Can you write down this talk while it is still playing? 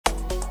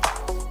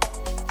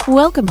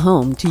Welcome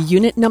home to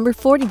unit number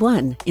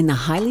 41 in the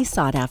highly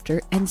sought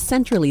after and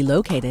centrally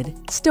located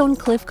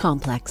Stonecliffe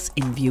complex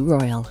in View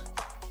Royal.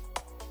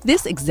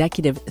 This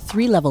executive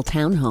 3-level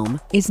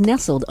townhome is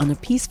nestled on a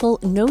peaceful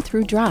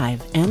no-through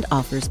drive and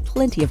offers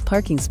plenty of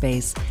parking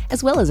space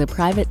as well as a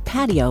private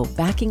patio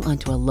backing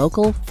onto a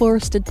local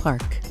forested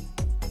park.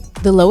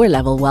 The lower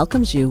level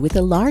welcomes you with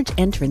a large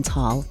entrance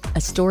hall,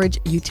 a storage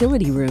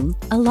utility room,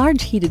 a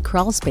large heated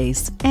crawl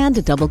space, and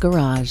a double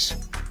garage.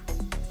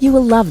 You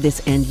will love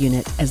this end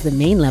unit as the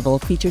main level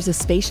features a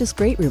spacious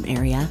great room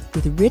area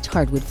with rich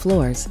hardwood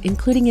floors,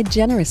 including a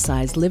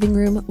generous-sized living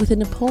room with a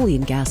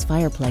Napoleon gas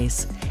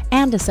fireplace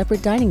and a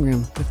separate dining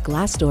room with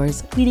glass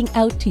doors leading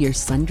out to your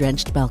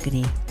sun-drenched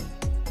balcony.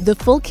 The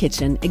full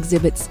kitchen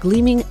exhibits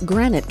gleaming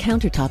granite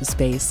countertop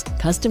space,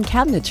 custom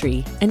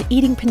cabinetry, an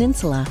eating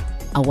peninsula,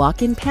 a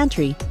walk-in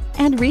pantry,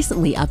 and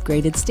recently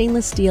upgraded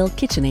stainless steel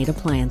KitchenAid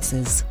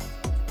appliances.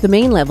 The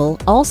main level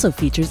also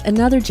features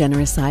another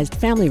generous-sized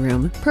family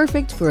room,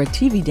 perfect for a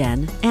TV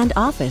den and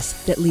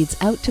office that leads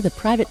out to the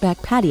private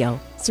back patio,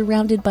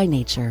 surrounded by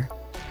nature.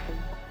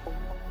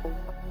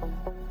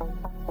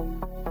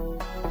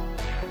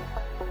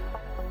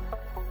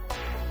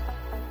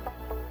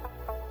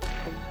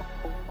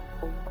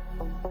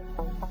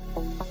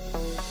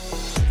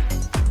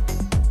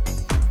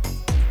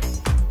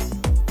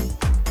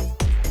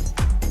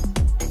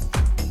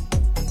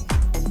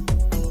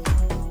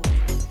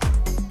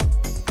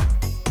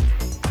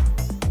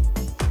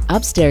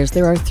 Upstairs,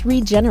 there are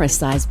 3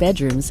 generous-sized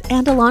bedrooms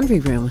and a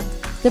laundry room.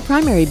 The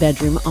primary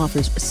bedroom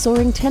offers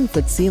soaring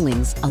 10-foot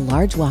ceilings, a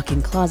large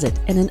walk-in closet,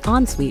 and an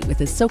ensuite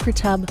with a soaker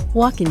tub,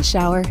 walk-in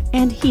shower,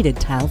 and heated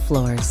tile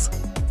floors.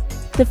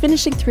 The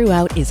finishing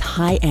throughout is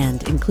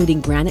high-end,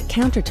 including granite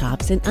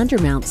countertops and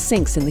undermount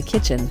sinks in the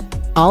kitchen,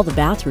 all the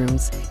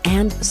bathrooms,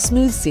 and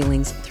smooth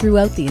ceilings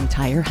throughout the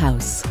entire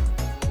house.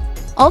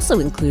 Also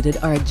included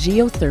are a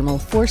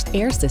geothermal forced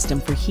air system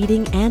for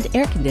heating and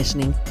air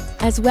conditioning,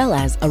 as well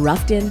as a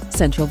roughed-in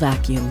central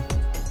vacuum.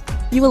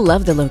 You will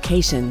love the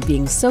location,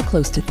 being so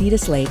close to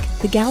Thetis Lake,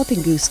 the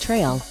Galloping Goose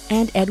Trail,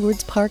 and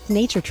Edwards Park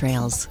Nature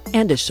Trails.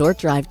 And a short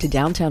drive to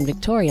downtown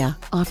Victoria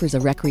offers a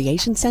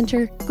recreation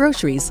center,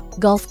 groceries,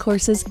 golf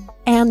courses,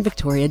 and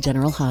Victoria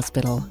General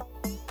Hospital.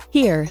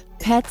 Here,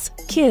 pets,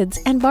 kids,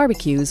 and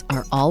barbecues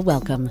are all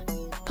welcome.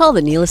 Call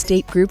the Neal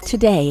Estate Group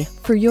today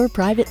for your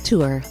private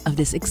tour of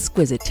this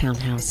exquisite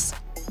townhouse.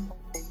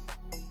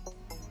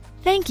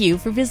 Thank you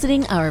for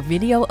visiting our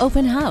video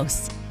open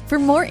house. For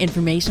more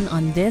information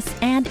on this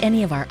and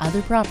any of our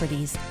other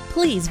properties,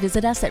 please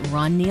visit us at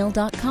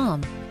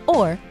ronneal.com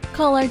or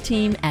call our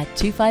team at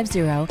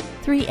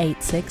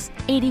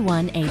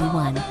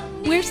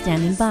 250-386-8181. We're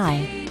standing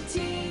by.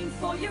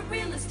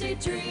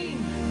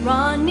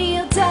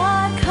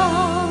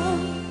 ronneal.com